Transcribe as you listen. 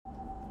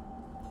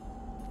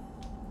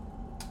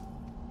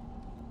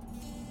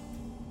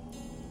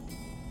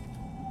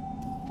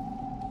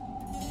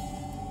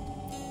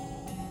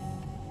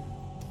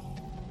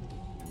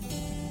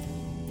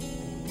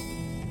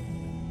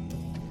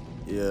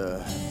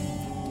Yeah.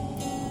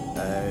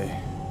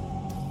 Hey.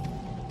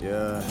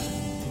 Yeah.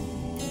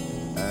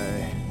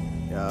 Hey.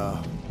 Yo.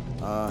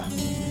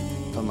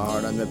 Put my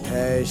heart on the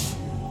page.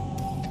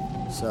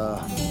 So,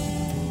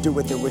 do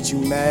with it what you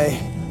may.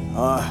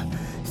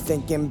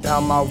 Thinking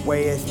about my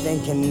way of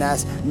thinking,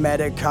 that's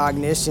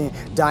metacognition.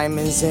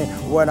 Diamonds in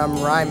what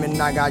I'm rhyming,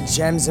 I got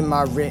gems in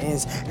my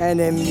writtens.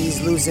 Enemies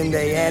losing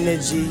their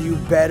energy, you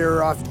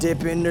better off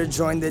dipping or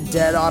join the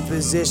dead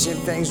opposition.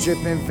 Fangs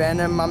dripping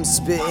venom, I'm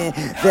spitting.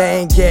 They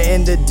ain't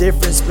getting the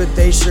difference, but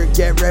they sure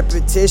get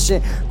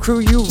repetition. Crew,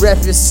 you rep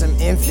is some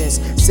infants.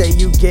 Say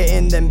you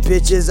getting them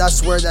bitches, I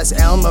swear that's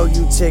Elmo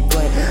you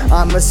tickling.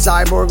 I'm a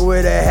cyborg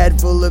with a head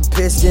full of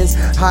pistons,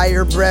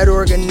 higher bred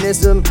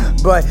organism,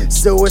 but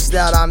still wish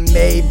that I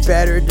made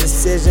better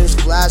decisions.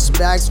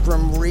 Flashbacks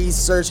from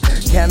research,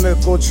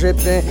 chemical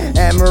tripping,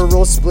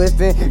 emerald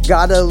spliffing.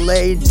 Gotta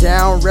lay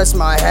down, rest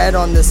my head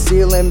on the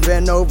ceiling.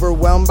 Been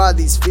overwhelmed by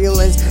these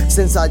feelings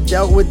since I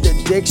dealt with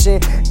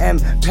addiction.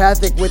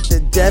 Empathic with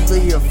the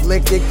deathly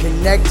afflicted,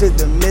 connect to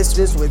the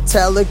mistress with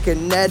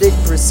telekinetic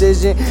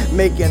precision.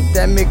 Make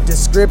anthemic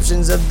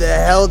descriptions of the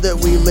hell that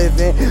we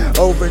live in.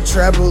 Over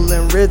treble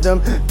and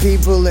rhythm,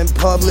 people in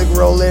public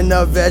rolling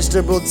a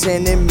vegetable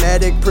tin in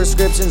medic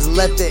prescriptions.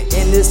 Let the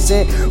innocent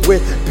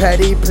with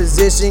petty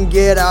position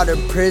get out of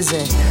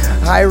prison.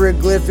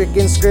 Hieroglyphic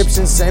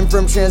inscriptions sent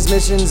from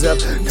transmissions of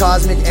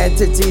cosmic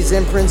entities,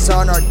 imprints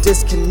on our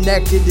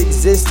disconnected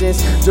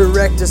existence.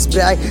 Direct us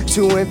back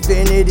to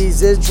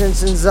infinity's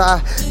entrances. I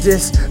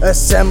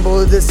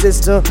disassemble the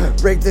system,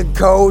 break the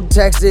code,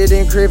 texted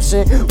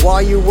encryption.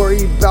 While you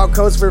worry about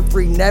codes for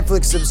free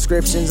Netflix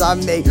subscriptions, I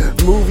make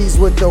movies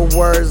with the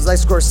words like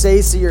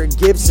Scorsese or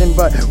Gibson,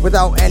 but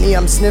without any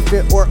I'm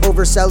sniffing or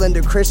overselling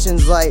to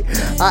Christians. Like,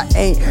 I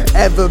ain't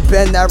ever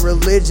been that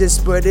religious,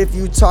 but if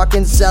you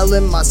talking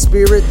selling my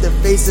spirit, the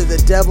face of the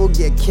devil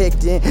get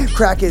kicked in.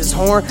 Crack his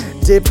horn,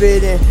 dip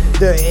it in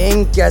the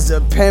ink as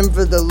a pen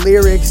for the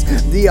lyrics.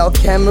 The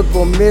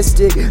alchemical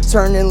mystic,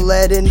 turning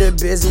lead into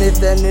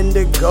bismuth and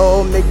into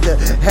gold. Make the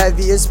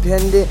heaviest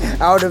pendant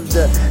out of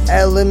the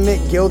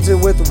element,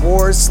 gilded with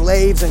war,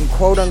 slaves, and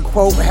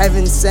quote-unquote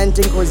heaven-sent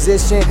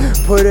inquisition.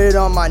 Put it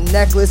on my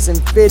necklace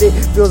and fit it.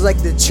 Feels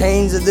like the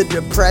chains of the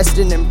depressed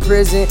and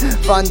imprisoned.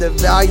 Find the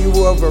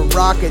value of a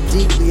rock, a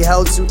deeply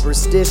held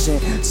superstition.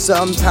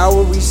 Some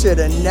power we should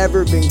have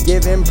never been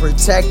given,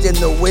 protecting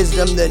the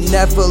wisdom the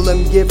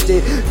Nephilim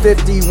gifted.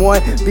 51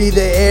 be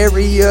the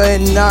area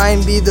and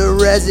 9 be the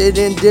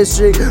resident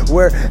district,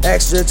 where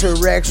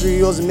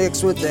extraterrestrials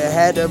mix with the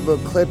head of a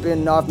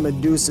clipping off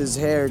Medusa's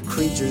hair.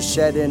 Creatures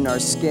shedding our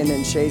skin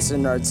and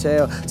chasing our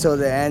tail till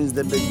the end's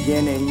the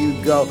beginning.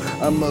 You go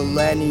a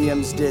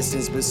millennium's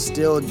distance, but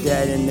still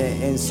dead in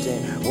an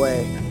instant.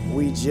 Wait,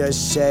 we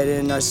just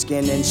shedding our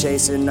skin and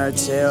chasing our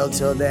tail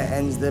till the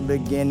end's the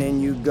beginning.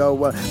 You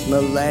go a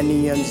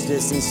millennium's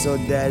distance, so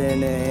dead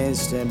in an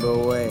instant. But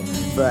wait,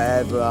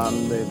 forever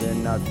I'm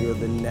living. I feel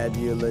the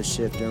nebula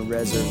shifting,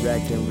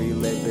 resurrecting,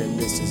 reliving.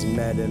 This is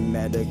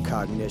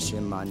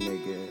meta-metacognition, my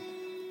nigga.